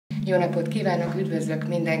Jó napot kívánok, üdvözlök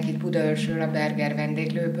mindenkit Budaörsről, a Burger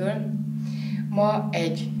vendéglőből. Ma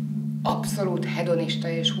egy abszolút hedonista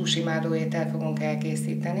és húsimádó ételt fogunk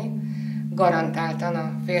elkészíteni. Garantáltan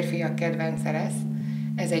a férfiak kedvence lesz.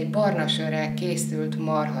 Ez egy barnasörrel készült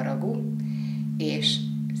marharagu, és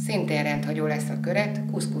szintén rendhagyó lesz a köret,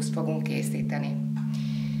 kuszkuszt fogunk készíteni.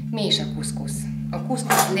 Mi is a kuszkusz? A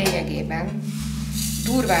kuszkusz lényegében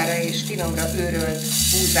durvára és finomra őrölt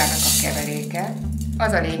búzának a keveréke.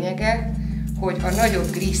 Az a lényege, hogy a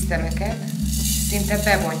nagyobb gríztemeket szinte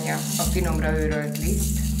bevonja a finomra őrölt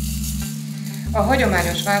liszt. A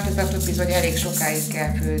hagyományos változatot bizony elég sokáig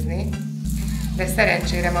kell főzni, de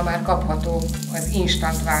szerencsére ma már kapható az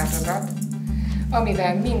instant változat,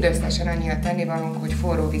 amivel mindösszesen annyi a tennivalónk, hogy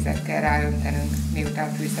forró vizet kell ráöntenünk,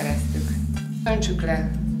 miután fűszereztük. Öntsük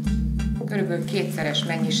le körülbelül 2-szeres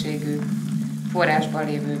mennyiségű forrásban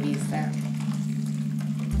lévő vízzel.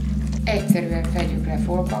 Egyszerűen fedjük le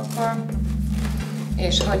folpakkal,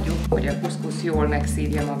 és hagyjuk, hogy a kuszkusz jól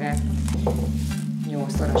megszívja magát.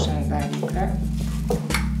 8-szorosan zárjuk le,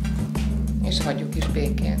 és hagyjuk is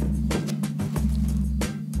békén.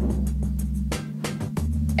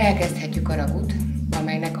 Elkezdhetjük a ragút,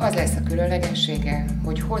 amelynek az lesz a különlegessége,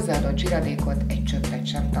 hogy hozzáadott zsiradékot egy csöppet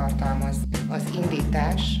sem tartalmaz. Az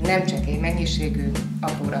indítás nem csekély mennyiségű,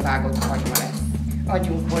 apróra vágott hagyma lesz.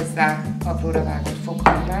 Adjunk hozzá apróra vágott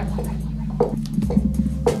fokhagymát,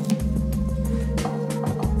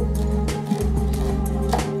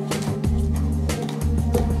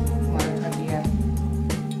 maradhat ilyen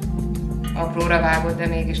apróra vágott, de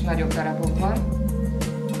mégis nagyobb darabokban.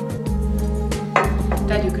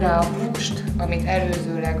 Tegyük rá a húst, amit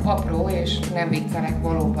előzőleg apró, és nem viccelek,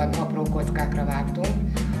 valóban apró kockákra vágtunk.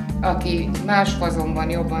 Aki más fazonban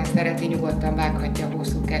jobban szereti, nyugodtan vághatja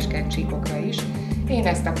hosszú keskeny csíkokra is. Én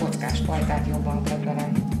ezt a kockás fajtát jobban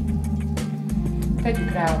kedvelem.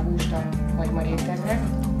 Tegyük rá a húst a hagymarétegre.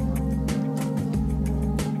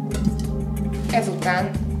 Ezután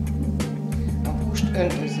a húst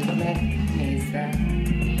öntözzük meg mézzel.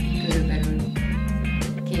 Körülbelül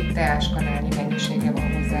 2 teáskanálnyi mennyisége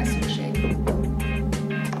van hozzá szükség.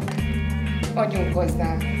 Adjunk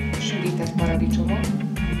hozzá sűrített paradicsomot.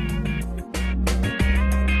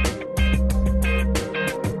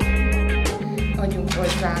 Adjunk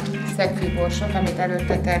hozzá szegfűborsot, amit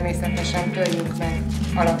előtte természetesen töljük meg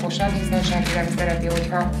alaposan, hiszen senki nem szereti,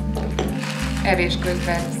 hogyha evés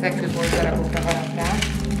közben szegfűbors darabokra harap rá.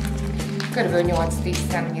 Körülbelül 8-10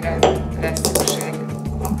 szemnyire lesz szükség.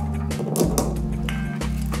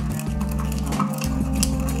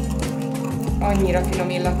 Annyira finom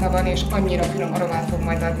illata van, és annyira finom aromát fog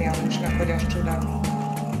majd adni a húsnak, hogy az csuda.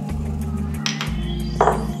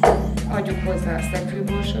 Adjuk hozzá a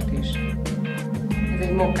szegfűborsot is. Ez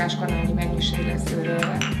egy mokkáskanálnyi mennyiség lesz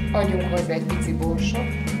őrölve. Adjunk hozzá egy pici borsot.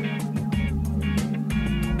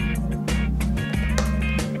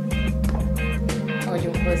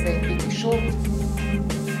 Adjunk hozzá egy pici sót.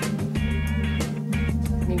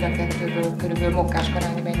 Mind a kettőből körülbelül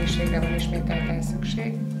mokkáskanálnyi mennyiségre van ismételten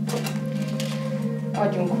szükség.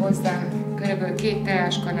 Adjunk hozzá körülbelül 2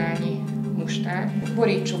 teáskanálnyi mustát.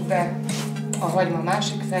 Borítsuk be a hagyma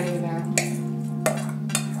másik felével.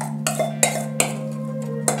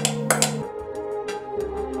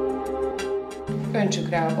 Öntsük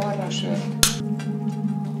rá a barnasört.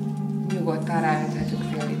 Nyugodtan ráönthetünk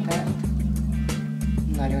fél litert.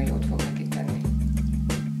 Nagyon jót fog neki tenni.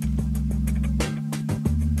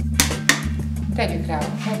 Tegyük rá a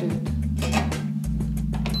fedőt,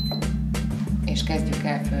 és kezdjük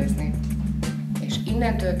el főzni. És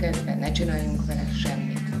innentől kezdve ne csináljunk vele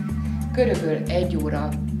semmit. Körülbelül 1 óra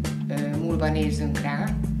múlva nézzünk rá.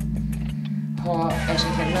 Ha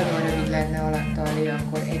esetleg nagyon rövid lenne alatta a lé,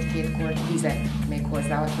 akkor 1-2 kort vizet még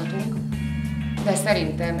hozzáadhatunk. De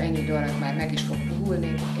szerintem ennyi idő alatt már meg is fog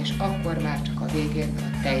puhulni, és akkor már csak a végén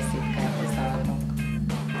a tejszét kell hozzáadnunk.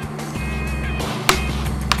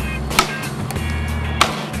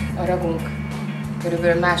 A ragunk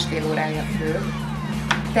körülbelül 1,5 órája fő.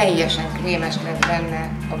 Teljesen krémes lett benne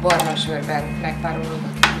a barnasörben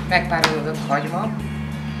megpárolódott hagyma.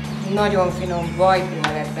 Nagyon finom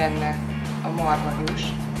vajpuha lett benne a marhahús.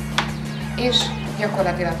 És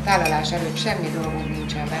gyakorlatilag tálalás előtt semmi dolgunk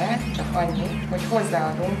nincsen vele, csak annyi, hogy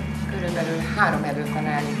hozzáadunk körülbelül 3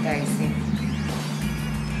 evőkanálnyi tejszínt.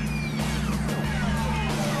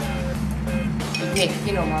 Így még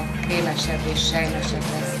finomabb, krémesebb és sejmesebb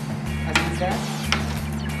lesz az íze.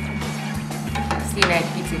 A színe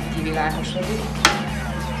egy picit kivilágosodik.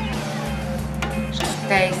 És a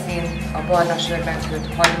tejszín, a barnasörben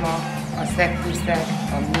főtt hagyma, a szegfűszeg,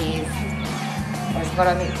 a méz, az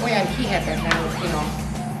valami olyan hihetetlenül finom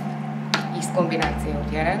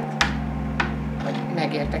ízkombinációt jelent,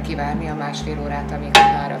 megérte kivárni a másfél órát, amíg a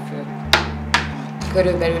pára főtt.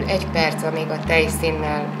 Körülbelül 1 perc, amíg a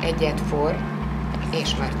tejszínnel egyet forr,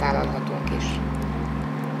 és már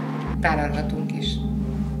tálalhatunk is.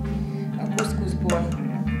 A kuszkuszból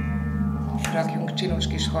rakjunk csinos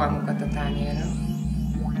kis halmokat a tányérra.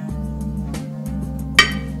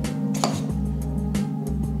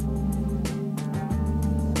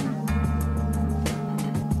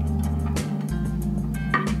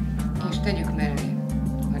 És tegyük mellé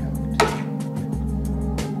a ragut.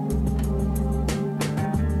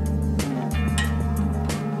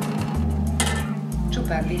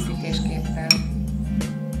 Csupán díszítésképpen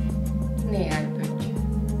néhány pötty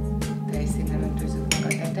tejszínnel öntözzük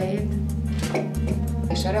meg a tetejét,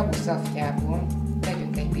 és a ragu szaftjából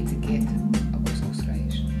tegyünk egy picikét a kuszkuszra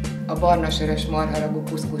is. A barnasörös marharagu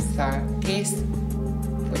kuszkusszal kész,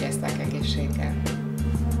 fogyaszták egészséggel.